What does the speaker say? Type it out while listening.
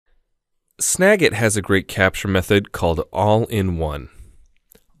Snagit has a great capture method called all-in-one.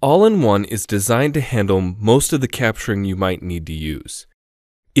 All-in-one is designed to handle most of the capturing you might need to use.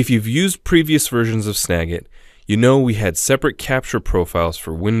 If you've used previous versions of Snagit, you know we had separate capture profiles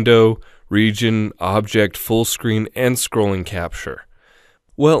for window, region, object, full screen, and scrolling capture.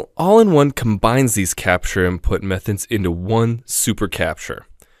 Well, all-in-one combines these capture input methods into one super capture.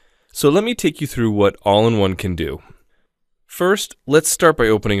 So let me take you through what all-in-one can do. First, let's start by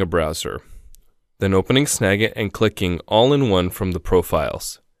opening a browser, then opening Snagit and clicking all-in-one from the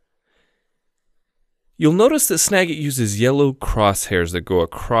profiles. You'll notice that Snagit uses yellow crosshairs that go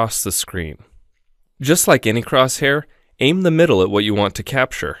across the screen. Just like any crosshair, aim the middle at what you want to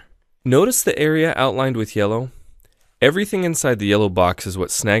capture. Notice the area outlined with yellow? Everything inside the yellow box is what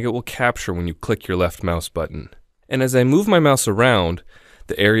Snagit will capture when you click your left mouse button. And as I move my mouse around,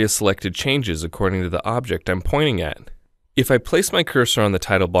 the area selected changes according to the object I'm pointing at. If I place my cursor on the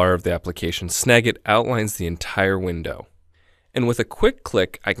title bar of the application, Snagit outlines the entire window. And with a quick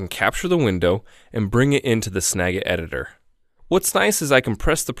click, I can capture the window and bring it into the Snagit editor. What's nice is I can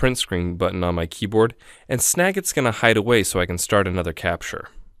press the print screen button on my keyboard, and Snagit's going to hide away so I can start another capture.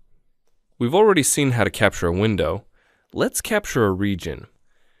 We've already seen how to capture a window. Let's capture a region.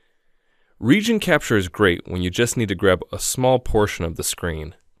 Region capture is great when you just need to grab a small portion of the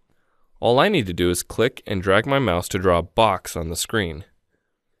screen. All I need to do is click and drag my mouse to draw a box on the screen.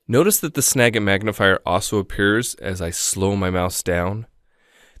 Notice that the Snagit magnifier also appears as I slow my mouse down.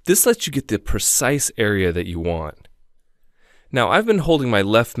 This lets you get the precise area that you want. Now I've been holding my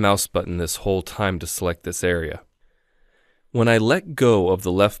left mouse button this whole time to select this area. When I let go of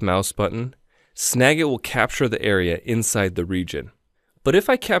the left mouse button, Snagit will capture the area inside the region. But if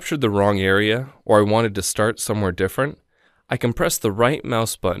I captured the wrong area or I wanted to start somewhere different, I can press the right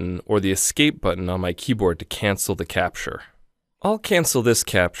mouse button or the escape button on my keyboard to cancel the capture. I'll cancel this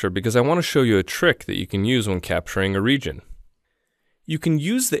capture because I want to show you a trick that you can use when capturing a region. You can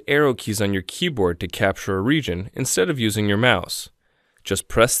use the arrow keys on your keyboard to capture a region instead of using your mouse. Just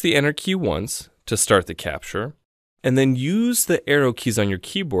press the Enter key once to start the capture, and then use the arrow keys on your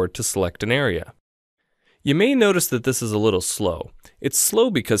keyboard to select an area. You may notice that this is a little slow. It's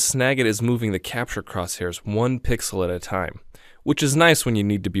slow because Snagit is moving the capture crosshairs 1 pixel at a time, which is nice when you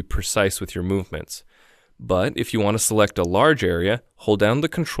need to be precise with your movements. But if you want to select a large area, hold down the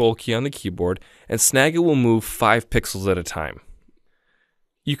Control key on the keyboard and Snagit will move 5 pixels at a time.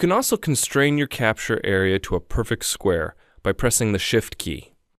 You can also constrain your capture area to a perfect square by pressing the Shift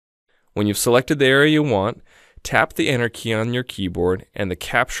key. When you've selected the area you want, tap the Enter key on your keyboard and the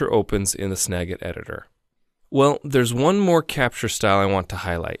capture opens in the Snagit editor. Well, there's one more capture style I want to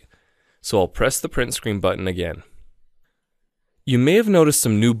highlight, so I'll press the print screen button again. You may have noticed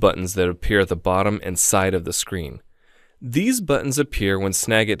some new buttons that appear at the bottom and side of the screen. These buttons appear when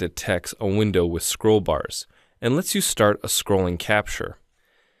Snagit detects a window with scroll bars and lets you start a scrolling capture.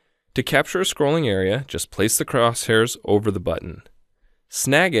 To capture a scrolling area, just place the crosshairs over the button.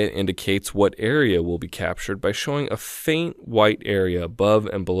 Snagit indicates what area will be captured by showing a faint white area above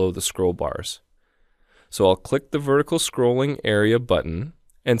and below the scroll bars. So I'll click the vertical scrolling area button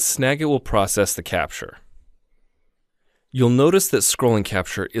and Snagit will process the capture. You'll notice that scrolling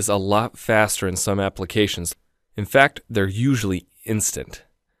capture is a lot faster in some applications. In fact, they're usually instant.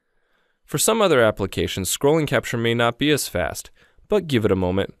 For some other applications, scrolling capture may not be as fast, but give it a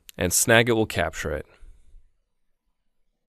moment and Snagit will capture it.